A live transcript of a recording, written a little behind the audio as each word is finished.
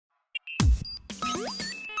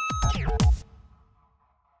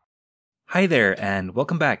Hi there and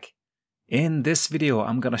welcome back. In this video,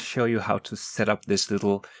 I'm going to show you how to set up this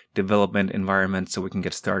little development environment so we can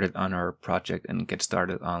get started on our project and get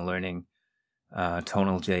started on learning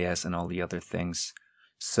Tonal.js and all the other things.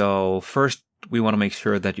 So first, we want to make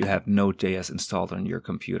sure that you have Node.js installed on your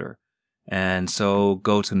computer. And so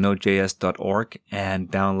go to nodejs.org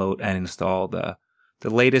and download and install the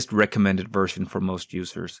latest recommended version for most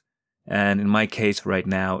users. And in my case right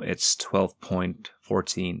now, it's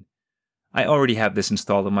 12.14. I already have this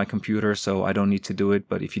installed on my computer, so I don't need to do it.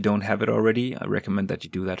 But if you don't have it already, I recommend that you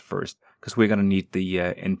do that first, because we're going to need the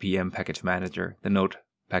npm package manager, the Node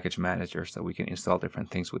package manager, so we can install different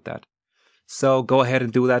things with that. So go ahead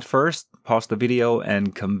and do that first, pause the video,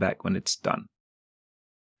 and come back when it's done.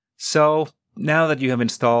 So now that you have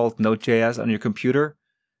installed Node.js on your computer,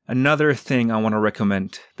 another thing I want to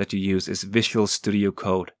recommend that you use is Visual Studio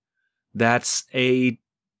Code. That's a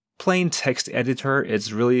plain text editor.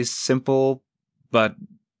 It's really simple, but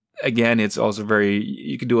again, it's also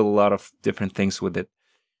you can do a lot of different things with it.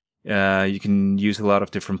 You can use a lot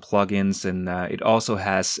of different plugins, and it also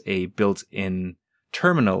has a built-in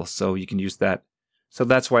terminal, so you can use that. So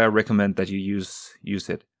that's why I recommend that you use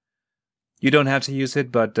it. You don't have to use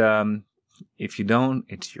it, but if you don't,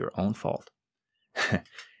 it's your own fault.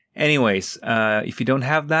 Anyways, if you don't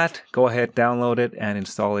have that, go ahead, download it and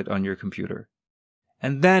install it on your computer.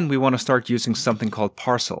 And then we want to start using something called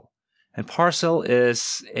Parcel. And Parcel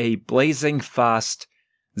is a blazing fast,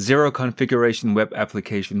 zero configuration web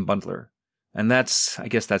application bundler. And I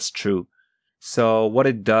guess that's true. So what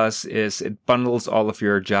it does is it bundles all of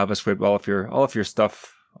your JavaScript, all of your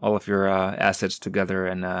stuff, all of your assets together,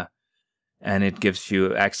 and it gives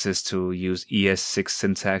you access to use ES6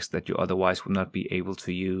 syntax that you otherwise would not be able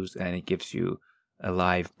to use, and it gives you a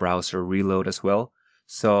live browser reload as well.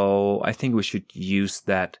 So I think we should use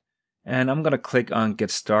that. And I'm going to click on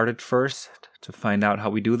Get Started first to find out how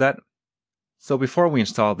we do that. So before we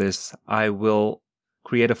install this, I will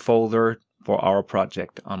create a folder for our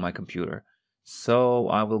project on my computer. So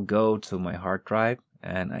I will go to my hard drive,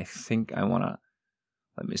 and I think I want to,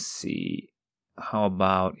 let me see, how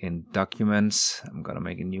about in Documents? I'm going to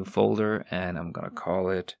make a new folder, and I'm going to call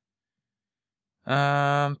it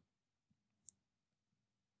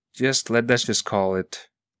let's just call it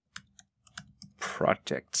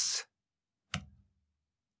Projects.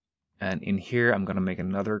 And in here, I'm going to make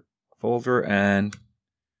another folder, and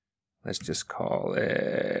let's just call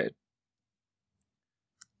it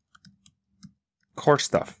Chord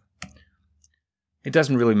stuff. It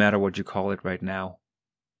doesn't really matter what you call it right now.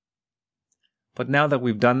 But now that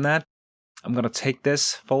we've done that, I'm going to take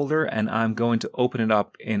this folder and I'm going to open it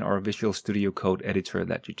up in our Visual Studio Code editor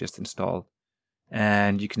that you just installed.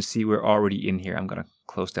 And you can see we're already in here. I'm going to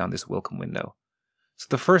close down this welcome window. So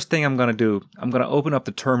the first thing I'm going to do, I'm going to open up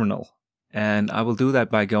the terminal. And I will do that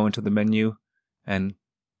by going to the menu and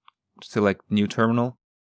select New Terminal.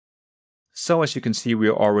 So as you can see,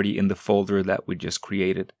 we're already in the folder that we just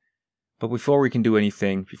created. But before we can do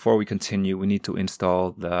anything, before we continue, we need to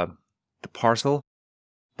install the Parcel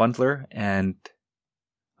bundler. And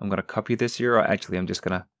I'm going to copy this here. Or actually, I'm just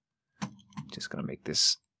gonna make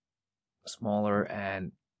this smaller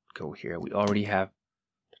and go here. We already have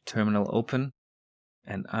the terminal open,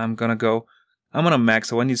 and I'm on a Mac,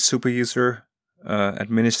 so I need super user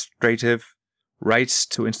administrative rights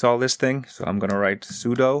to install this thing. So I'm gonna write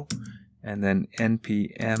sudo and then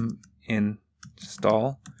npm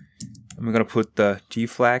install, and we're gonna put the G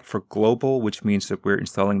flag for global, which means that we're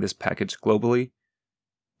installing this package globally,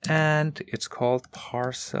 and it's called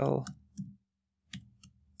Parcel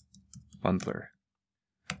bundler.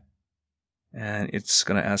 And it's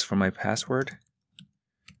going to ask for my password.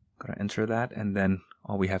 I'm going to enter that, and then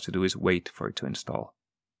all we have to do is wait for it to install.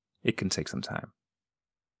 It can take some time.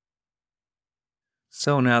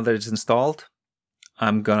 So now that it's installed,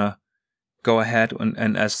 I'm going to go ahead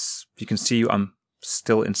and as you can see, I'm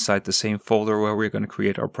still inside the same folder where we're going to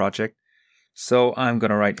create our project. So I'm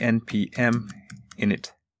going to write npm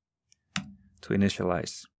init to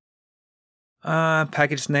initialize.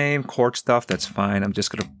 Package name, Chord stuff, that's fine. I'm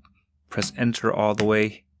just going to press enter all the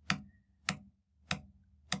way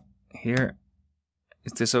here.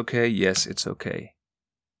 Is this okay? Yes, it's okay.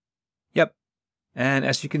 Yep. And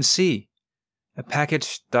as you can see, a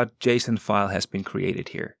package.json file has been created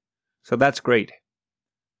here. So that's great.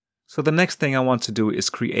 So the next thing I want to do is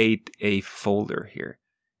create a folder here.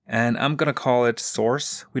 And I'm going to call it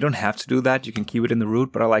source. We don't have to do that. You can keep it in the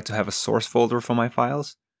root, but I like to have a source folder for my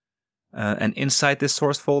files. And inside this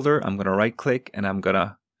source folder, I'm going to right click and I'm going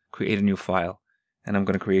to create a new file. And I'm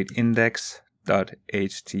going to create index.html.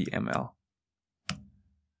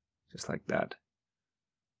 just like that.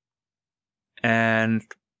 And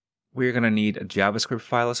we're going to need a JavaScript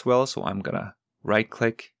file as well. So I'm going to right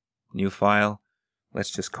click, new file.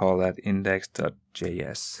 Let's just call that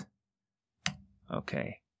index.js.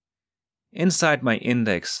 Okay. Inside my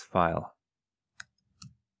index file,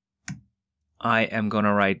 I am going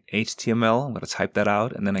to write HTML. I'm going to type that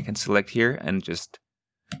out, and then I can select here and just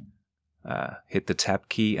hit the tab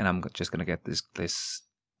key, and I'm just going to get this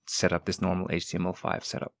set up, this normal HTML5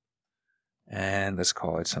 setup. And let's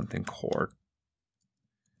call it something Chord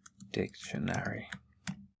dictionary.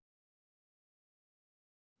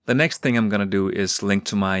 The next thing I'm going to do is link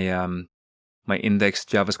to my my index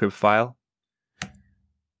JavaScript file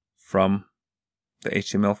from the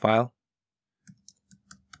HTML file.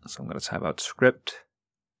 So I'm going to type out script,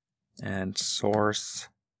 and source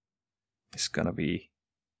is going to be,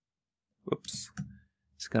 whoops,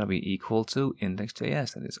 it's going to be equal to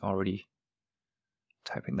index.js. That is already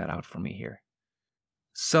typing that out for me here.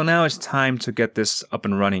 So now it's time to get this up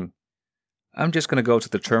and running. I'm just going to go to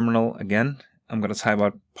the terminal again. I'm going to type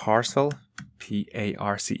out Parcel,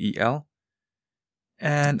 P-A-R-C-E-L,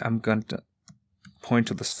 and I'm going to point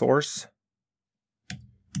to the source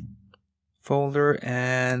folder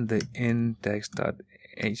and the index.html.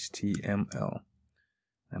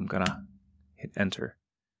 I'm going to hit enter.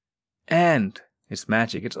 And it's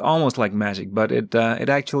magic. It's almost like magic, but it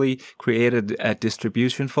actually created a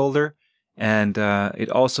distribution folder, and it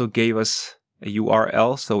also gave us a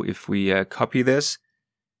URL. So if we copy this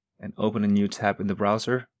and open a new tab in the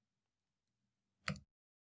browser,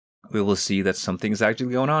 we will see that something is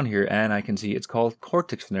actually going on here, and I can see it's called Chord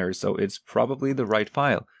dictionary, so it's probably the right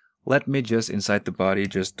file. Let me just inside the body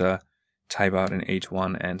just type out an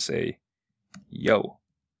H1 and say yo,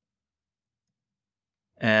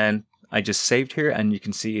 and I just saved here, and you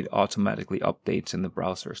can see it automatically updates in the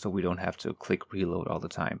browser, so we don't have to click reload all the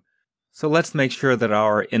time. So let's make sure that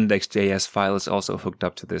our index.js file is also hooked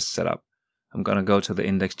up to this setup. I'm going to go to the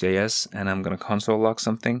index.js, and I'm going to console log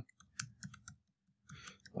something.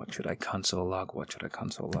 What should I console log? What should I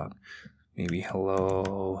console log? Maybe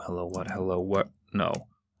hello what? Hello what? No.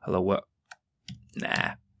 Hello what?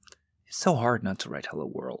 Nah. It's so hard not to write hello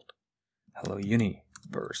world. Hello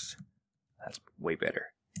universe. That's way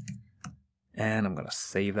better. And I'm going to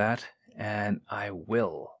save that, and I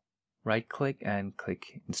will right click and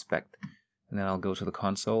click inspect, and then I'll go to the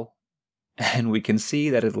console, and we can see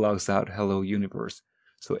that it logs out hello universe.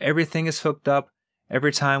 So everything is hooked up.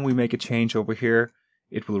 Every time we make a change over here,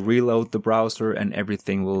 it will reload the browser and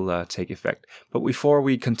everything will take effect. But before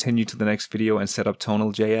we continue to the next video and set up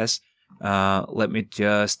Tonal.js, let me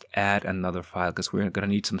just add another file, because we're going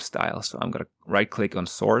to need some styles. So I'm going to right click on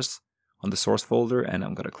source, on the source folder, and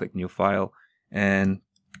I'm going to click new file and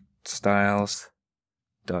styles.css.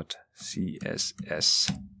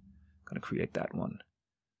 I'm going to create that one.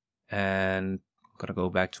 And I'm going to go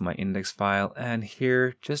back to my index file, and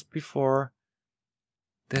here just before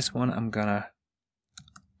this one I'm going to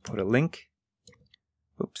put a link.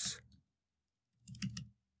 Oops.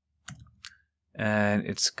 And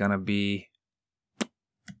it's going to be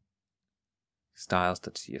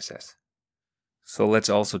styles.css. So let's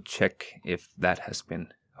also check if that has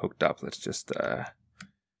been hooked up. Let's just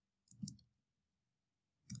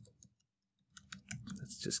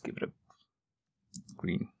give it a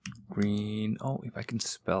green. Oh, if I can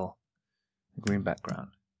spell a green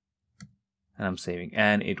background. And I'm saving,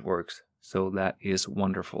 and it works. So that is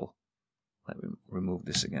wonderful. Let me remove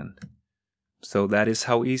this again. So that is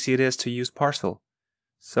how easy it is to use Parcel.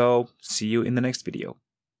 So see you in the next video.